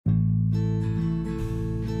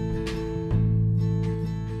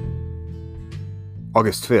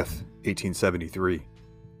August 5th, 1873,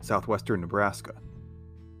 Southwestern Nebraska.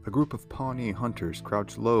 A group of Pawnee hunters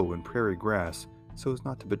crouch low in prairie grass so as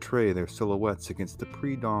not to betray their silhouettes against the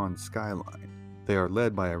pre-dawn skyline. They are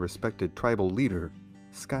led by a respected tribal leader,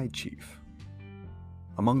 Sky Chief.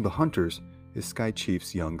 Among the hunters is Sky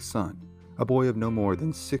Chief's young son, a boy of no more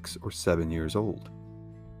than 6 or 7 years old.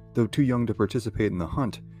 Though too young to participate in the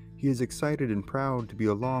hunt, he is excited and proud to be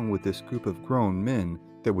along with this group of grown men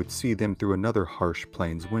that would see them through another harsh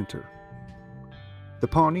plains winter. The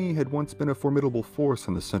Pawnee had once been a formidable force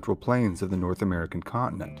on the central plains of the North American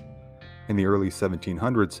continent. In the early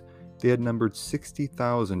 1700s, they had numbered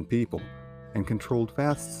 60,000 people and controlled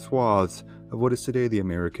vast swaths of what is today the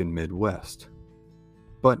American Midwest.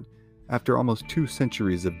 But after almost 2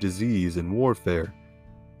 centuries of disease and warfare,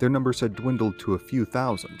 their numbers had dwindled to a few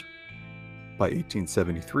thousand. By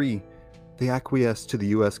 1873, they acquiesced to the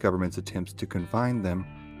U.S. government's attempts to confine them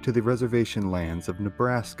to the reservation lands of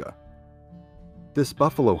Nebraska. This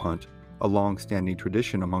buffalo hunt, a long-standing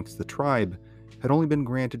tradition amongst the tribe, had only been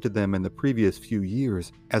granted to them in the previous few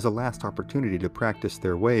years as a last opportunity to practice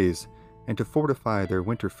their ways and to fortify their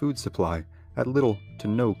winter food supply at little to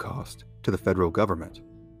no cost to the federal government.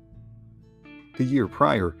 The year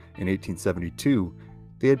prior, in 1872,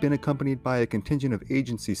 they had been accompanied by a contingent of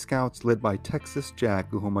agency scouts led by Texas Jack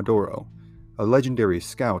Uhomadoro, a legendary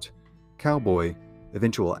scout, cowboy,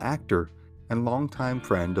 eventual actor, and longtime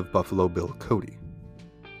friend of Buffalo Bill Cody.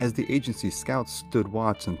 As the agency scouts stood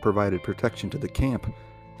watch and provided protection to the camp,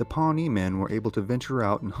 the Pawnee men were able to venture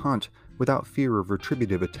out and hunt without fear of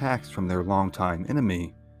retributive attacks from their longtime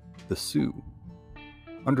enemy, the Sioux.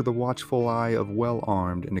 Under the watchful eye of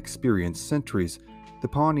well-armed and experienced sentries, the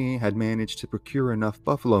Pawnee had managed to procure enough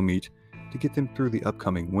buffalo meat to get them through the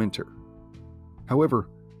upcoming winter. However,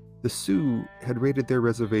 the Sioux had raided their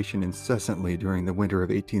reservation incessantly during the winter of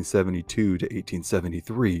 1872 to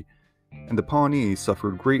 1873, and the Pawnee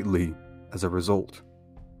suffered greatly as a result.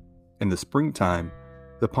 In the springtime,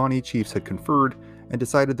 the Pawnee chiefs had conferred and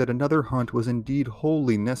decided that another hunt was indeed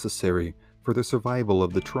wholly necessary for the survival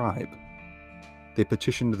of the tribe. They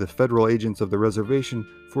petitioned the federal agents of the reservation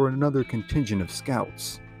for another contingent of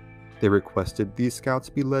scouts. They requested these scouts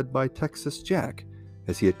be led by Texas Jack,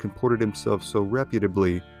 as he had comported himself so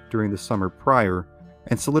reputably during the summer prior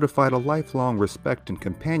and solidified a lifelong respect and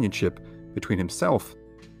companionship between himself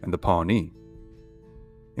and the Pawnee.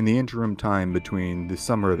 In the interim time between the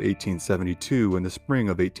summer of 1872 and the spring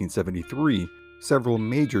of 1873, several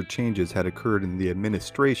major changes had occurred in the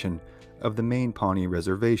administration of the main Pawnee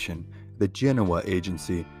reservation, the Genoa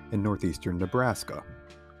Agency in northeastern Nebraska.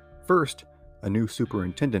 First, a new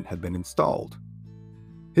superintendent had been installed.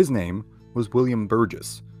 His name was William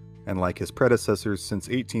Burgess, and like his predecessors since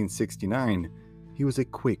 1869, he was a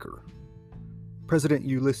Quaker. President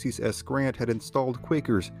Ulysses S. Grant had installed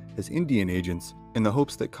Quakers as Indian agents in the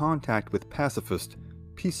hopes that contact with pacifist,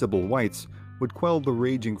 peaceable whites would quell the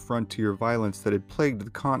raging frontier violence that had plagued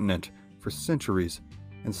the continent for centuries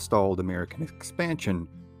and stalled American expansion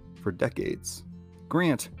for decades.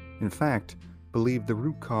 Grant, in fact, believed the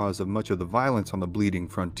root cause of much of the violence on the bleeding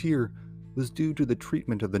frontier was due to the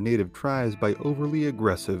treatment of the native tribes by overly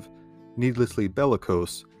aggressive, needlessly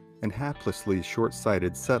bellicose, and haplessly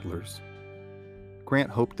short-sighted settlers. Grant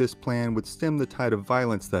hoped this plan would stem the tide of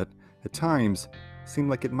violence that, at times, seemed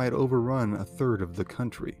like it might overrun a third of the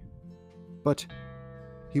country. But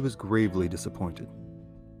he was gravely disappointed.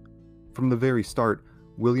 From the very start,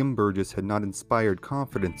 William Burgess had not inspired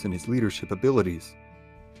confidence in his leadership abilities.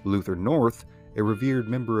 Luther North, a revered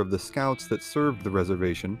member of the scouts that served the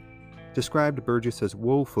reservation, described Burgess as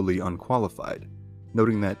woefully unqualified,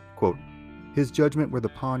 noting that, quote, his judgment where the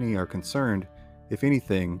Pawnee are concerned, if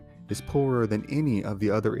anything, is poorer than any of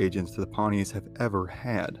the other agents the Pawnees have ever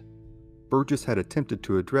had. Burgess had attempted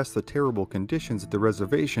to address the terrible conditions at the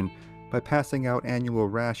reservation by passing out annual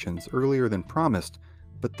rations earlier than promised,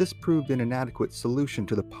 but this proved an inadequate solution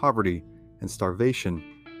to the poverty and starvation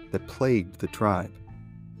that plagued the tribe.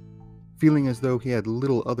 Feeling as though he had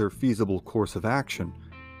little other feasible course of action,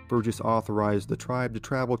 Burgess authorized the tribe to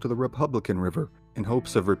travel to the Republican River in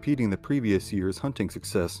hopes of repeating the previous year's hunting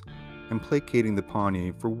success and placating the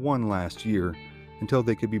Pawnee for one last year until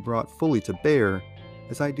they could be brought fully to bear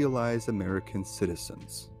as idealized American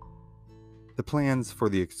citizens. The plans for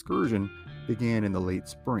the excursion began in the late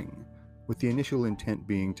spring, with the initial intent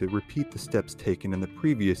being to repeat the steps taken in the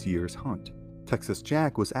previous year's hunt. Texas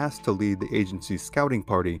Jack was asked to lead the agency's scouting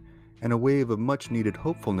party, and a wave of much-needed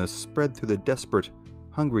hopefulness spread through the desperate,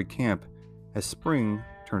 hungry camp as spring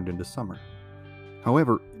turned into summer.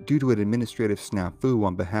 However, due to an administrative snafu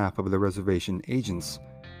on behalf of the reservation agents,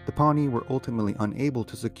 the the Pawnee were ultimately unable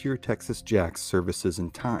to secure Texas Jack's services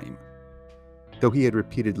in time. Though he had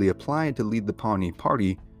repeatedly applied to lead the Pawnee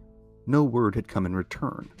Party, no word had come in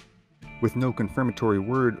return. With no confirmatory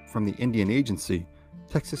word from the Indian Agency,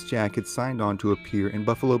 Texas Jack had signed on to appear in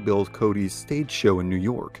Buffalo Bill Cody's stage show in New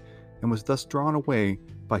York, and was thus drawn away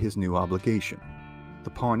by his new obligation. The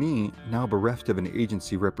Pawnee, now bereft of an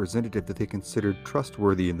agency representative that they considered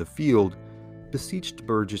trustworthy in the field, beseeched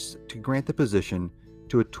Burgess to grant the position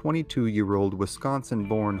to a 22-year-old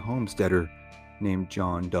Wisconsin-born homesteader named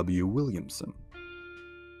John W. Williamson.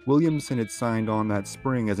 Williamson had signed on that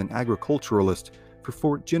spring as an agriculturalist for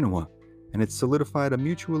Fort Genoa and had solidified a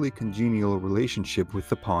mutually congenial relationship with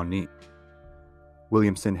the Pawnee.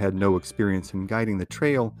 Williamson had no experience in guiding the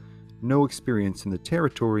trail, no experience in the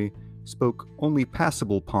territory, spoke only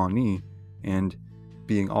passable Pawnee, and,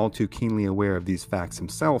 being all too keenly aware of these facts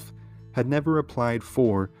himself, had never applied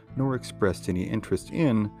for nor expressed any interest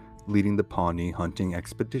in leading the Pawnee hunting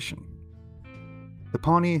expedition. The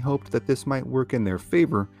Pawnee hoped that this might work in their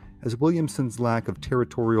favor, as Williamson's lack of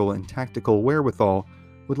territorial and tactical wherewithal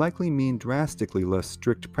would likely mean drastically less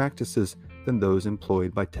strict practices than those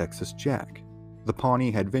employed by Texas Jack. The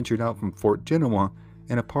Pawnee had ventured out from Fort Genoa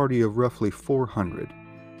in a party of roughly 400,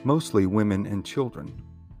 mostly women and children.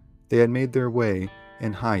 They had made their way,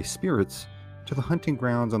 in high spirits, to the hunting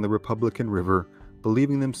grounds on the Republican River,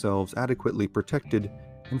 believing themselves adequately protected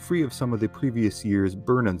and free of some of the previous year's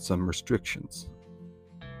burdensome restrictions.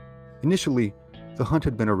 Initially, the hunt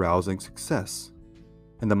had been a rousing success.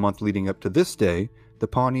 In the month leading up to this day, the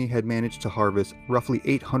Pawnee had managed to harvest roughly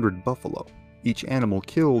 800 buffalo. Each animal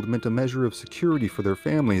killed meant a measure of security for their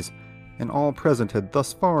families, and all present had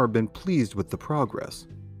thus far been pleased with the progress.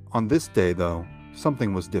 On this day, though,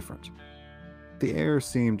 something was different. The air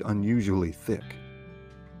seemed unusually thick,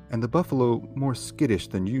 and the buffalo more skittish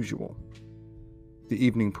than usual. The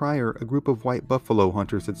evening prior, a group of white buffalo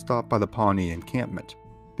hunters had stopped by the Pawnee encampment.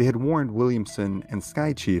 They had warned Williamson and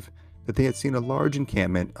Sky Chief that they had seen a large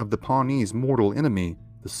encampment of the Pawnee's mortal enemy,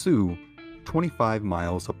 the Sioux, 25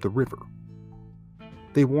 miles up the river.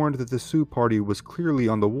 They warned that the Sioux party was clearly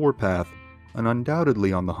on the warpath and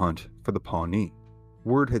undoubtedly on the hunt for the Pawnee.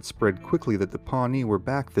 Word had spread quickly that the Pawnee were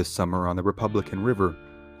back this summer on the Republican River,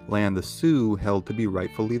 land the Sioux held to be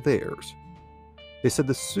rightfully theirs. They said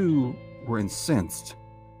the Sioux were incensed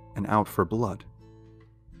and out for blood.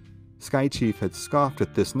 Sky Chief had scoffed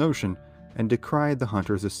at this notion and decried the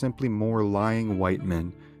hunters as simply more lying white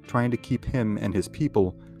men trying to keep him and his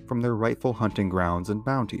people from their rightful hunting grounds and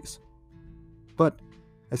bounties. But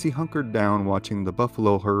as he hunkered down watching the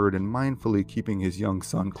buffalo herd and mindfully keeping his young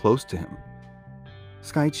son close to him,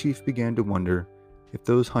 Sky Chief began to wonder if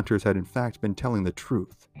those hunters had in fact been telling the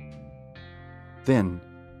truth. Then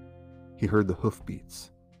he heard the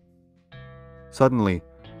hoofbeats. Suddenly,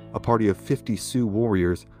 a party of 50 Sioux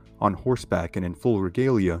warriors, on horseback and in full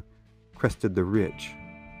regalia, crested the ridge.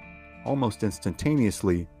 Almost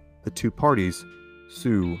instantaneously, the two parties,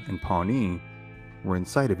 Sioux and Pawnee, were in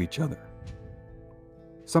sight of each other.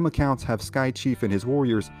 Some accounts have Sky Chief and his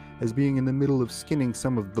warriors as being in the middle of skinning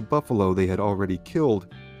some of the buffalo they had already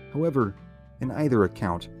killed. However, in either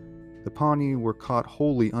account, the Pawnee were caught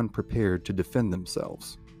wholly unprepared to defend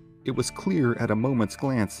themselves. It was clear at a moment's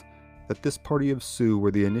glance that this party of Sioux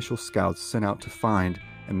were the initial scouts sent out to find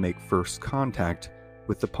and make first contact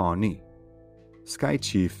with the Pawnee. Sky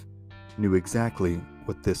Chief knew exactly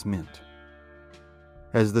what this meant.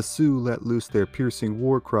 As the Sioux let loose their piercing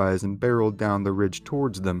war cries and barreled down the ridge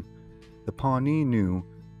towards them, the Pawnee knew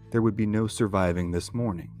there would be no surviving this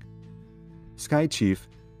morning. Sky Chief,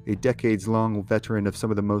 a decades-long veteran of some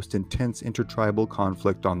of the most intense intertribal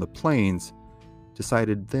conflict on the plains,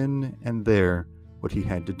 decided then and there what he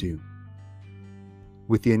had to do.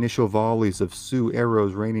 With the initial volleys of Sioux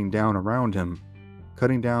arrows raining down around him,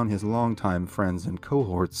 cutting down his longtime friends and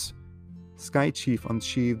cohorts, Sky Chief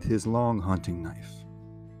unsheathed his long hunting knife.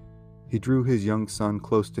 He drew his young son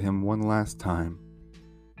close to him one last time,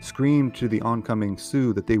 screamed to the oncoming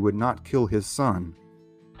Sioux that they would not kill his son,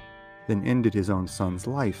 then ended his own son's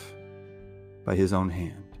life by his own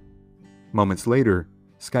hand. Moments later,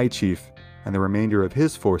 Sky Chief and the remainder of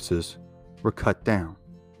his forces were cut down.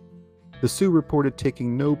 The Sioux reported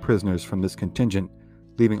taking no prisoners from this contingent,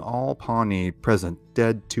 leaving all Pawnee present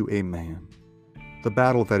dead to a man. The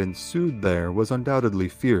battle that ensued there was undoubtedly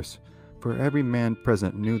fierce, for every man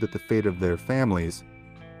present knew that the fate of their families,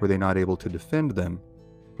 were they not able to defend them,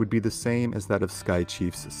 would be the same as that of Sky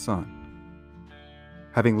Chief's son.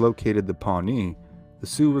 Having located the Pawnee, the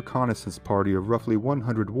Sioux reconnaissance party of roughly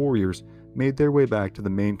 100 warriors made their way back to the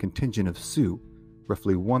main contingent of Sioux,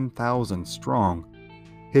 roughly 1,000 strong,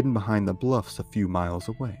 hidden behind the bluffs a few miles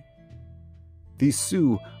away. These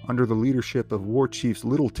Sioux, under the leadership of War Chiefs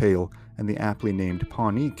Littletail and the aptly named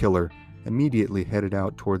Pawnee Killer, immediately headed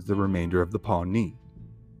out towards the remainder of the Pawnee.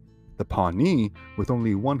 The Pawnee, with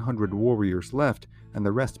only 100 warriors left and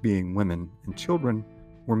the rest being women and children,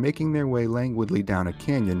 were making their way languidly down a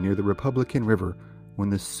canyon near the Republican River when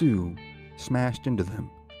the Sioux smashed into them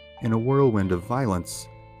in a whirlwind of violence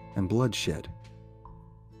and bloodshed.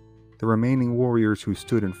 The remaining warriors who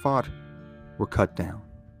stood and fought were cut down.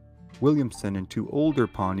 Williamson and 2 older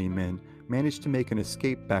Pawnee men managed to make an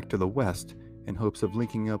escape back to the west in hopes of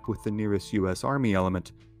linking up with the nearest U.S. Army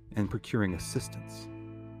element and procuring assistance.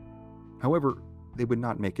 However, they would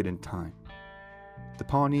not make it in time. The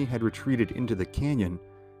Pawnee had retreated into the canyon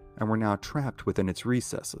and were now trapped within its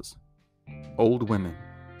recesses. Old women,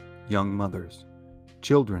 young mothers,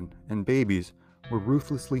 children, and babies were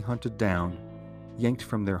ruthlessly hunted down, yanked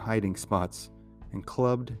from their hiding spots, and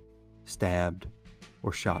clubbed, stabbed,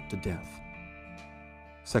 or shot to death.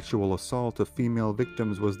 Sexual assault of female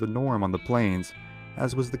victims was the norm on the plains,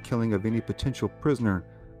 as was the killing of any potential prisoner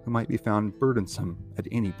who might be found burdensome at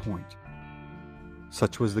any point.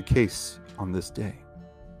 Such was the case on this day.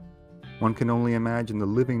 One can only imagine the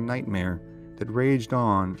living nightmare that raged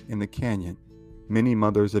on in the canyon. Many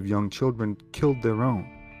mothers of young children killed their own,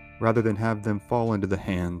 rather than have them fall into the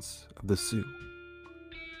hands of the Sioux.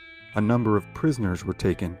 A number of prisoners were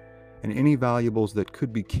taken, and any valuables that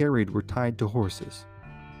could be carried were tied to horses.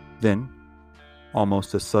 Then,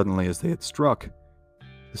 almost as suddenly as they had struck,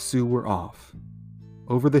 the Sioux were off,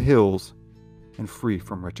 over the hills, and free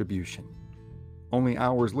from retribution. Only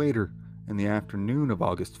hours later, in the afternoon of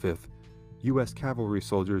August 5th, U.S. cavalry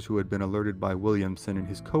soldiers who had been alerted by Williamson and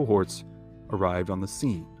his cohorts arrived on the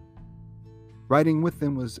scene. Riding with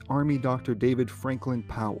them was Army Dr. David Franklin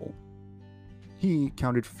Powell. He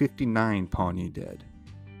counted 59 Pawnee dead.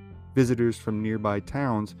 Visitors from nearby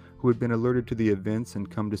towns who had been alerted to the events and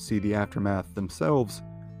come to see the aftermath themselves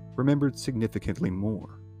remembered significantly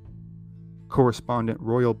more. Correspondent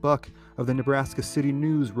Royal Buck of the Nebraska City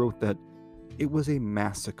News wrote that it was a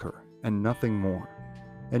massacre and nothing more,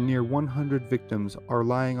 and near 100 victims are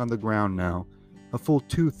lying on the ground now, a full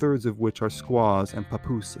 2/3 of which are squaws and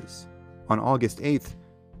papooses. On August 8th,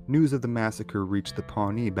 news of the massacre reached the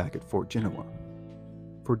Pawnee back at Fort Genoa.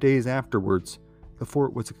 For days afterwards, the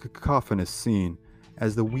fort was a cacophonous scene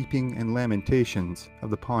as the weeping and lamentations of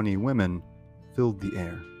the Pawnee women filled the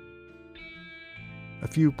air. A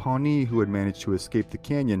few Pawnee who had managed to escape the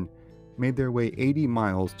canyon made their way 80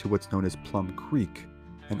 miles to what's known as Plum Creek,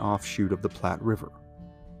 an offshoot of the Platte River.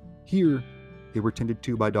 Here, they were tended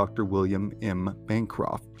to by Dr. William M.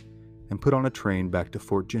 Bancroft and put on a train back to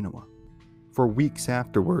Fort Genoa. For weeks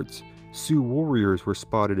afterwards, Sioux warriors were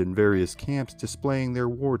spotted in various camps displaying their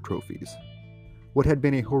war trophies. What had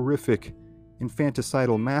been a horrific,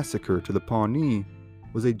 infanticidal massacre to the Pawnee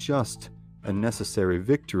was a just and necessary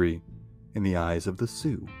victory in the eyes of the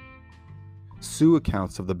Sioux. Sioux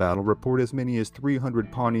accounts of the battle report as many as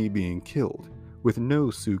 300 Pawnee being killed, with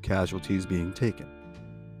no Sioux casualties being taken.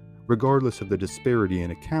 Regardless of the disparity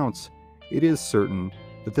in accounts, it is certain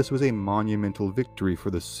that this was a monumental victory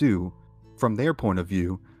for the Sioux. From their point of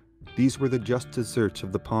view, these were the just deserts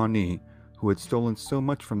of the Pawnee who had stolen so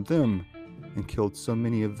much from them and killed so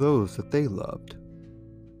many of those that they loved.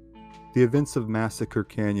 The events of Massacre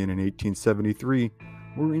Canyon in 1873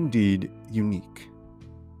 were indeed unique,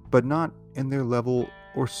 but not in their level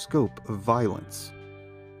or scope of violence,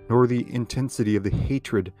 nor the intensity of the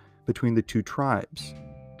hatred between the two tribes,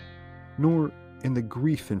 nor in the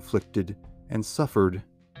grief inflicted and suffered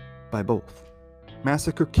by both.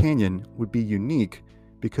 Massacre Canyon would be unique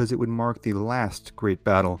because it would mark the last great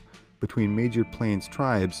battle between major plains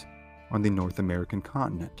tribes on the North American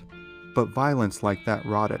continent. But violence like that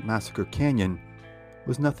wrought at Massacre Canyon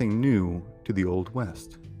was nothing new to the Old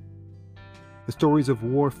West. The stories of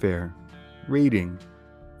warfare, raiding,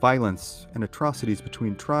 violence, and atrocities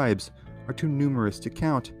between tribes are too numerous to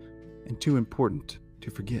count and too important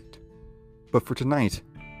to forget. But for tonight,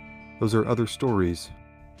 those are other stories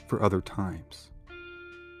for other times.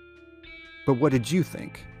 But what did you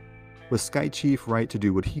think? Was Sky Chief right to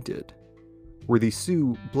do what he did? Were the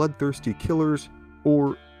Sioux bloodthirsty killers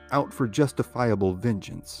or out for justifiable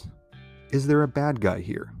vengeance? Is there a bad guy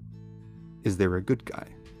here? Is there a good guy?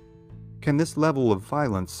 Can this level of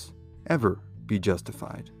violence ever be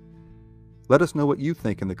justified? Let us know what you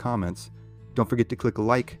think in the comments. Don't forget to click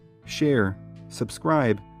like, share,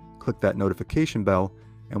 subscribe, click that notification bell,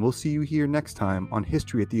 and we'll see you here next time on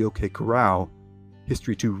History at the OK Corral,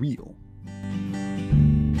 History Too Real.